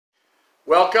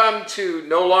Welcome to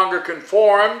No Longer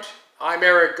Conformed. I'm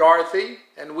Erik Garthe,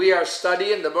 and we are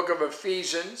studying the book of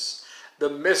Ephesians, the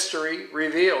mystery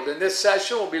revealed. In this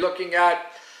session, we'll be looking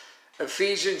at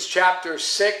Ephesians chapter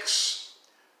 6,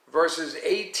 verses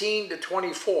 18 to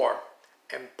 24,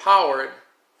 empowered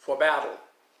for battle.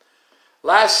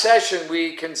 Last session,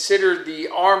 we considered the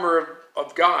armor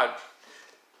of God.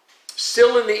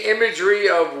 Still in the imagery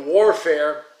of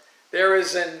warfare, there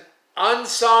is an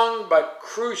unsung but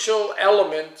crucial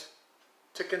element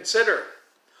to consider.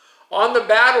 On the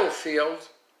battlefield,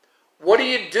 what do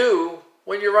you do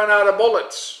when you run out of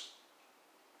bullets?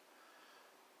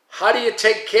 How do you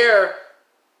take care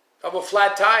of a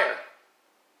flat tire?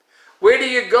 Where do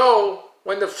you go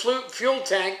when the fuel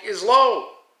tank is low?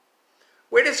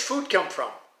 Where does food come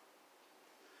from?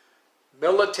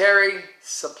 Military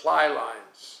supply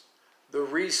lines, the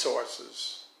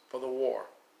resources for the war.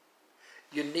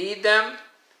 You need them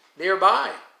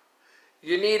nearby.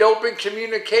 You need open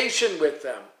communication with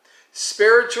them.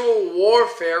 Spiritual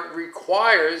warfare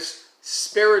requires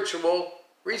spiritual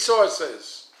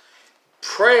resources.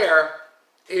 Prayer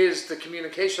is the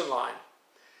communication line.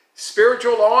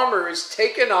 Spiritual armor is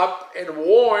taken up and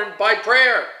worn by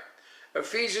prayer.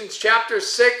 Ephesians chapter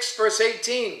 6, verse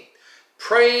 18.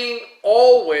 Praying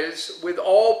always with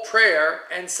all prayer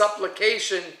and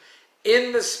supplication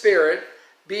in the Spirit,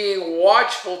 being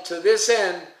watchful to this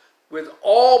end with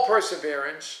all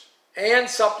perseverance and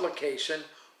supplication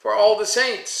for all the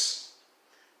saints.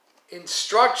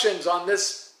 Instructions on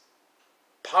this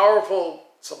powerful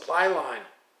supply line.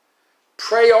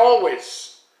 Pray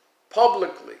always,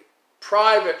 publicly,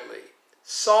 privately,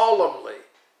 solemnly,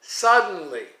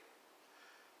 suddenly.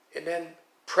 And then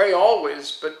pray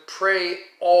always, but pray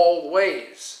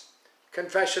always.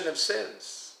 Confession of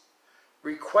sins.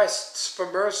 Requests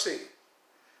for mercy.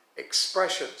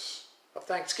 Expressions of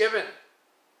thanksgiving.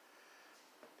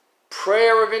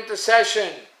 Prayer of intercession.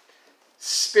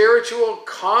 Spiritual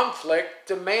conflict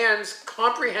demands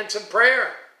comprehensive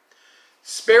prayer.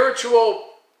 Spiritual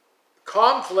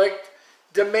conflict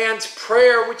demands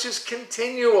prayer which is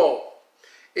continual.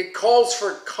 It calls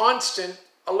for constant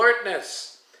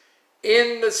alertness.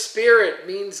 In the Spirit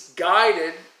means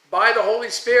guided by the Holy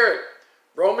Spirit.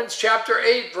 Romans chapter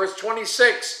 8, verse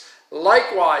 26.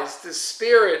 Likewise, the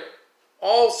Spirit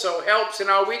also helps in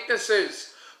our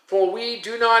weaknesses, for we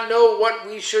do not know what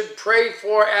we should pray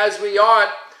for as we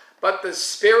ought, but the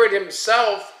Spirit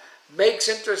himself makes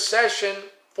intercession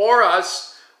for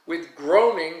us with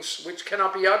groanings which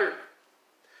cannot be uttered.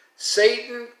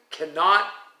 Satan cannot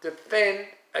defend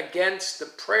against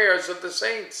the prayers of the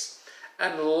saints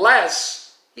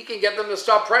unless he can get them to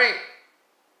stop praying.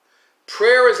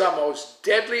 Prayer is our most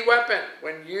deadly weapon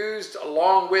when used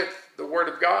along with the Word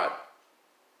of God.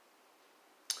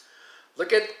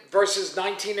 Look at verses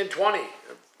 19 and 20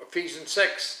 of Ephesians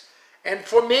 6. And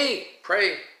for me,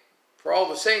 pray for all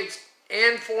the saints,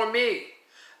 and for me,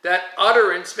 that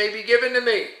utterance may be given to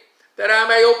me, that I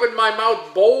may open my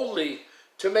mouth boldly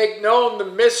to make known the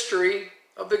mystery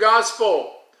of the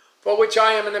gospel, for which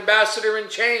I am an ambassador in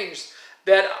chains,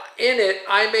 that in it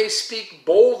I may speak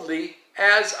boldly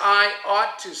as I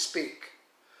ought to speak.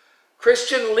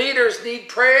 Christian leaders need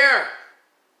prayer.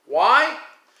 Why?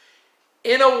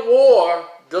 In a war,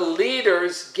 the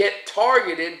leaders get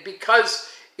targeted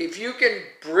because if you can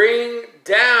bring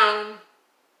down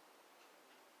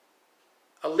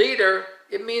a leader,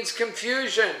 it means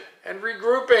confusion and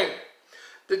regrouping.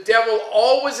 The devil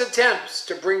always attempts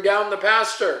to bring down the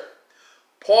pastor.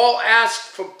 Paul asked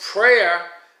for prayer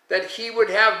that he would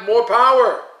have more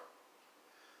power.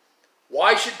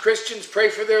 Why should Christians pray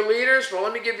for their leaders? Well,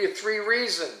 let me give you 3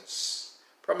 reasons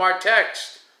from our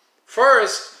text.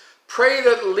 First, pray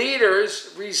that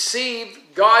leaders receive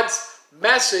God's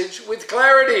message with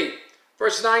clarity.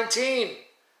 Verse 19,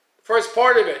 first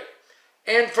part of it.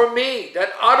 And for me,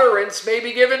 that utterance may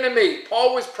be given to me.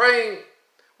 Paul was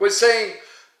saying,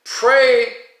 pray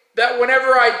that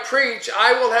whenever I preach,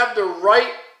 I will have the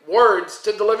right words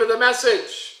to deliver the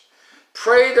message.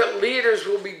 Pray that leaders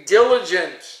will be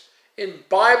diligent in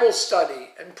Bible study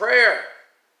and prayer.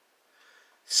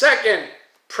 Second,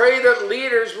 pray that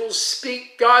leaders will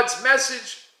speak God's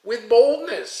message with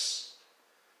boldness.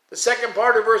 The second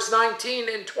part of verse 19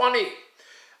 and 20,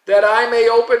 that I may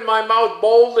open my mouth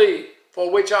boldly, for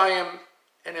which I am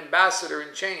an ambassador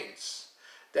in chains,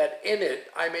 that in it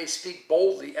I may speak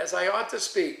boldly as I ought to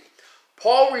speak.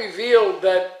 Paul revealed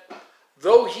that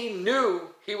though he knew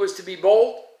he was to be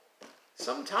bold,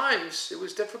 sometimes it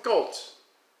was difficult.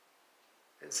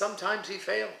 And sometimes he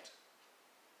failed.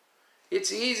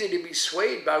 It's easy to be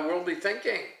swayed by worldly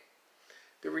thinking,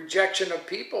 the rejection of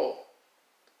people,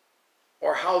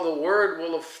 or how the word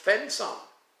will offend some.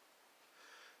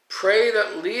 Pray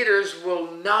that leaders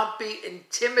will not be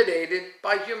intimidated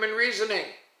by human reasoning.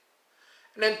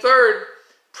 And then third,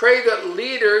 pray that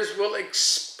leaders will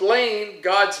explain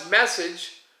God's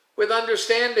message with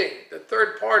understanding. The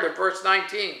third part of verse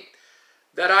 19,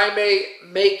 that I may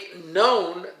make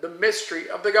known the mystery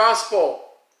of the gospel.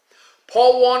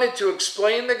 Paul wanted to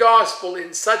explain the gospel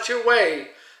in such a way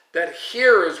that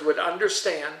hearers would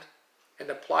understand and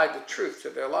apply the truth to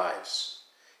their lives.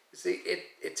 You see,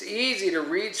 it's easy to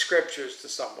read scriptures to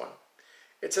someone.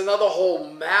 It's another whole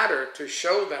matter to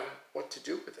show them what to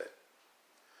do with it.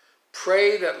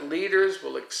 Pray that leaders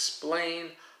will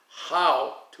explain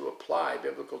how to apply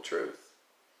biblical truth.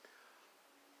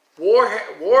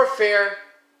 Warfare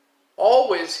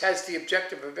always has the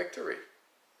objective of victory.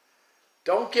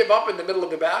 Don't give up in the middle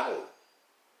of the battle.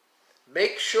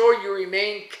 Make sure you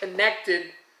remain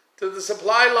connected to the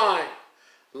supply line,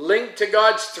 linked to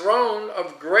God's throne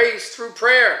of grace through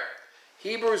prayer.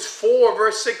 Hebrews 4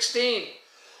 verse 16.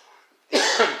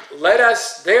 Let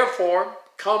us therefore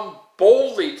come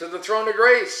boldly to the throne of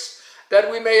grace, that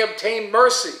we may obtain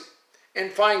mercy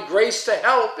and find grace to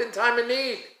help in time of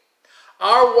need.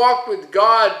 Our walk with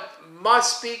God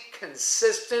must be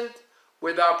consistent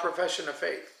with our profession of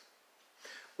faith.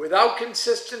 Without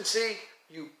consistency,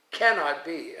 you cannot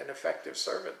be an effective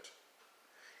servant.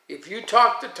 If you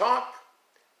talk the talk,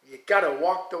 you got to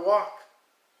walk the walk.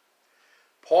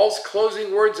 Paul's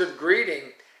closing words of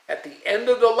greeting at the end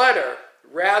of the letter,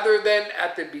 rather than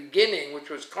at the beginning, which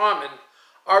was common,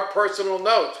 are personal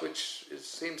notes, which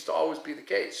seems to always be the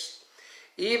case.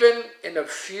 Even in a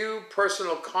few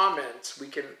personal comments, we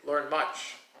can learn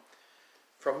much.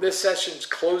 From this session's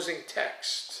closing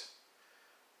text,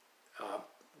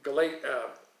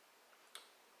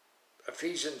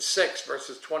 Ephesians 6,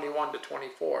 verses 21 to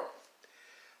 24.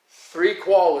 3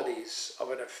 qualities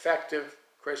of an effective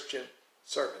Christian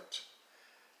servant.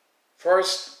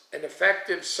 First, an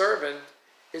effective servant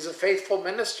is a faithful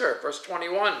minister. Verse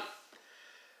 21.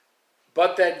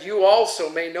 But that you also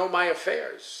may know my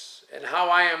affairs and how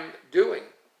I am doing.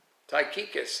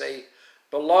 Tychicus, a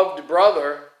beloved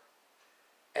brother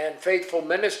and faithful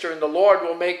minister in the Lord,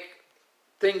 will make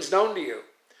things known to you.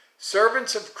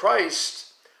 Servants of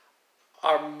Christ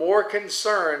are more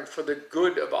concerned for the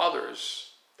good of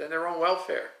others than their own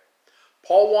welfare.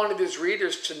 Paul wanted his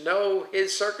readers to know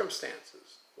his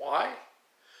circumstances. Why?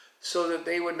 So that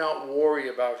they would not worry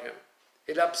about him.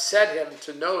 It upset him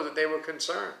to know that they were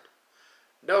concerned.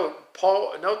 Note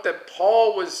that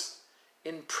Paul was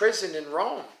in prison in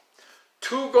Rome.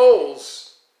 2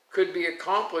 goals could be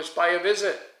accomplished by a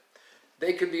visit.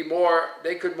 They could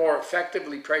more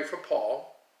effectively pray for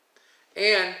Paul,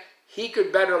 and he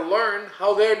could better learn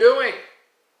how they're doing.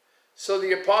 So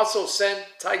the apostle sent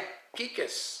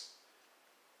Tychicus,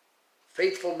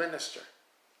 faithful minister.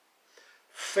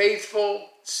 Faithful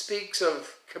speaks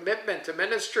of commitment to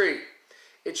ministry.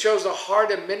 It shows a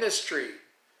heart of ministry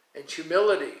and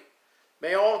humility.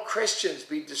 May all Christians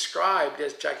be described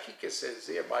as Tychicus is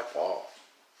here by Paul.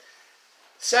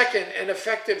 Second, an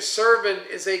effective servant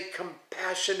is a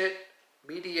compassionate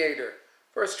mediator.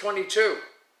 Verse 22.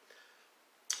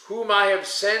 Whom I have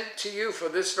sent to you for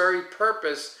this very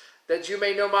purpose, that you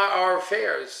may know our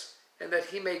affairs, and that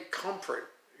he may comfort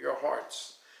your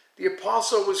hearts. The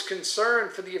apostle was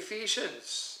concerned for the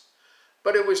Ephesians,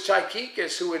 but it was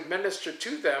Tychicus who administered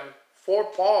to them for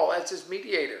Paul as his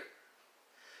mediator.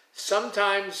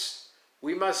 Sometimes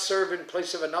we must serve in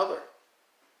place of another,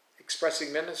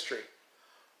 expressing ministry.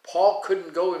 Paul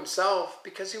couldn't go himself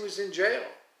because he was in jail.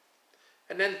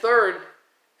 And then third,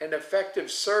 an effective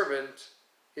servant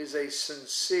is a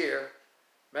sincere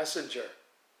messenger.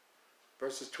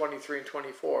 Verses 23 and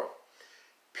 24.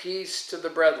 Peace to the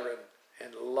brethren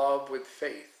and love with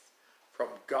faith from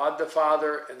God the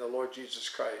Father and the Lord Jesus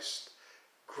Christ.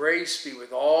 Grace be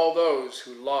with all those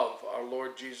who love our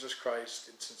Lord Jesus Christ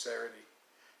in sincerity.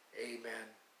 Amen.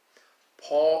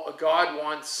 God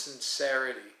wants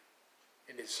sincerity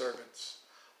in his servants.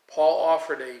 Paul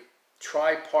offered a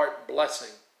tripart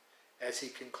blessing as he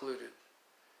concluded.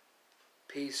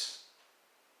 Peace,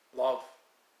 love,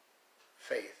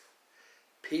 faith.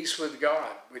 Peace with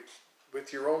God,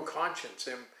 with your own conscience,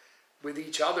 and with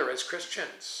each other as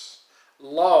Christians.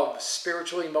 Love,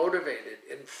 spiritually motivated,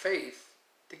 and faith,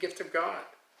 the gift of God.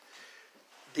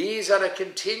 These are to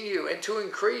continue and to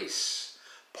increase.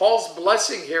 Paul's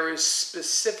blessing here is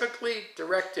specifically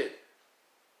directed.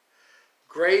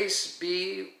 Grace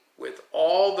be with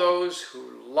all those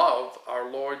who love our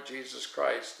Lord Jesus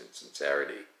Christ in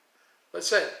sincerity.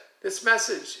 Listen, this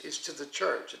message is to the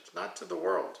church. It's not to the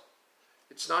world.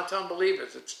 It's not to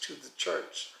unbelievers. It's to the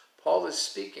church. Paul is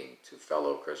speaking to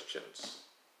fellow Christians.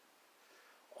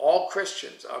 All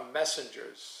Christians are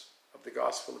messengers of the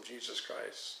gospel of Jesus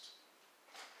Christ,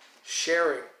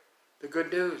 sharing the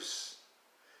good news,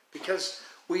 because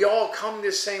we all come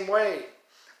the same way.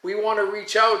 We want to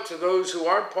reach out to those who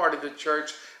aren't part of the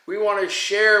church. We want to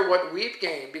share what we've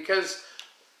gained, because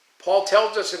Paul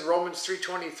tells us in Romans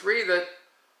 3:23 that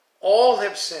all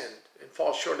have sinned and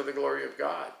fall short of the glory of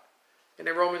God. And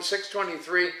in Romans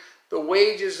 6:23, the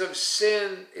wages of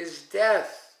sin is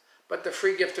death, but the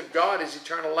free gift of God is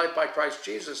eternal life by Christ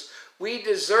Jesus. We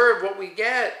deserve what we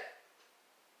get.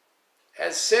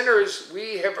 As sinners,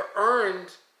 we have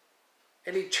earned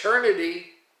an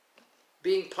eternity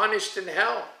being punished in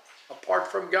hell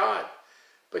apart from God.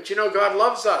 But you know, God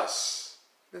loves us.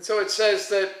 And so it says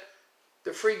that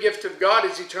the free gift of God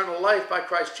is eternal life by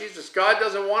Christ Jesus. God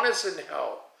doesn't want us in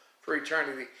hell for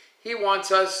eternity. He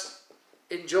wants us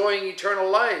enjoying eternal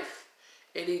life.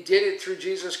 And he did it through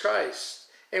Jesus Christ.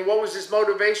 And what was his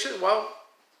motivation? Well,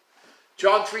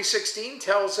 John 3:16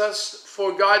 tells us,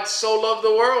 for God so loved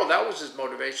the world. That was his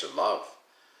motivation, love.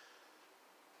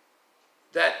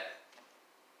 That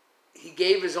he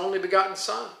gave his only begotten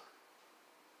Son.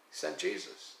 He sent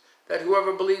Jesus. That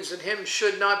whoever believes in him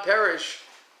should not perish,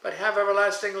 but have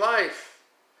everlasting life.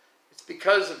 It's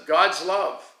because of God's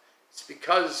love. It's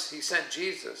because he sent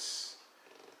Jesus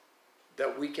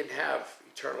that we can have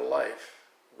eternal life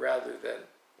rather than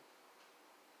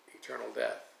eternal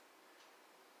death,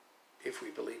 if we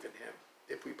believe in him,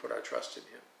 if we put our trust in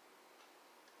him.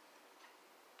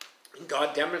 And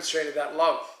God demonstrated that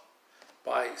love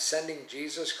by sending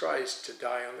Jesus Christ to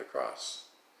die on the cross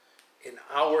in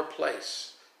our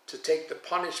place, to take the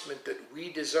punishment that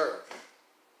we deserve.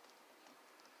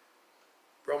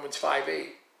 Romans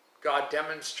 5:8, God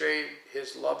demonstrated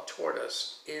his love toward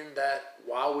us in that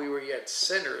while we were yet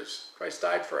sinners, Christ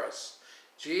died for us.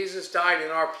 Jesus died in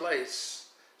our place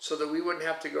so that we wouldn't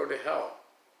have to go to hell.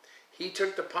 He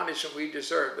took the punishment we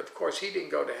deserved. Of course, he didn't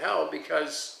go to hell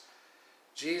because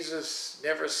Jesus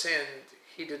never sinned.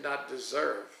 He did not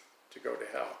deserve to go to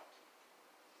hell.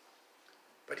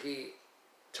 But he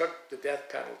took the death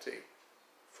penalty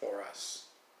for us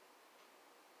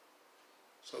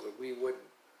so that we wouldn't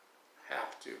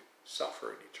have to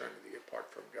suffer in eternity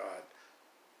apart from God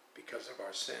because of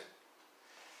our sin.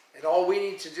 And all we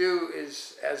need to do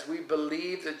is, as we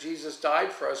believe that Jesus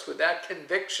died for us with that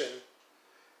conviction,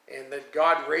 and that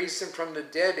God raised him from the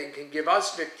dead and can give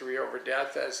us victory over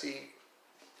death as he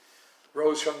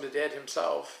rose from the dead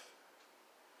himself.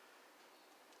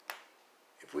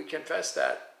 If we confess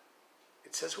that,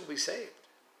 it says we'll be saved.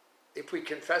 If we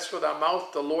confess with our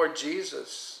mouth the Lord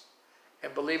Jesus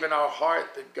and believe in our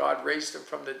heart that God raised him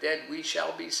from the dead, we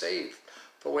shall be saved.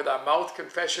 For with our mouth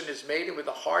confession is made, and with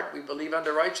the heart we believe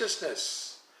unto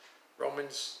righteousness.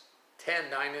 Romans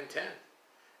 10:9 and 10.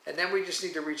 And then we just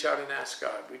need to reach out and ask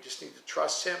God. We just need to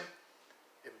trust him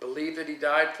and believe that he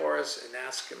died for us and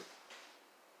ask him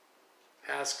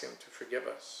to forgive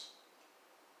us.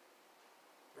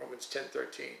 Romans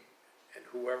 10:13. And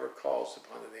whoever calls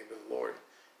upon the name of the Lord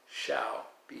shall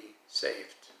be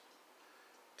saved.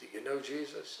 Do you know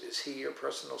Jesus? Is he your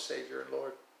personal Savior and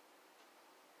Lord?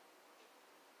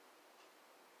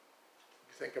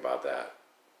 You think about that,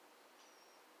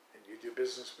 and you do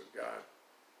business with God.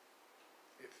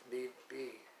 If need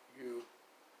be, you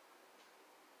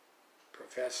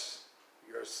profess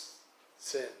your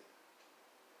sin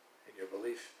and your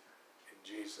belief in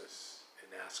Jesus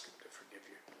and ask him to forgive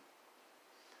you.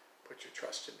 Put your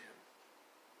trust in him.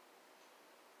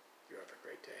 You have a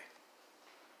great day.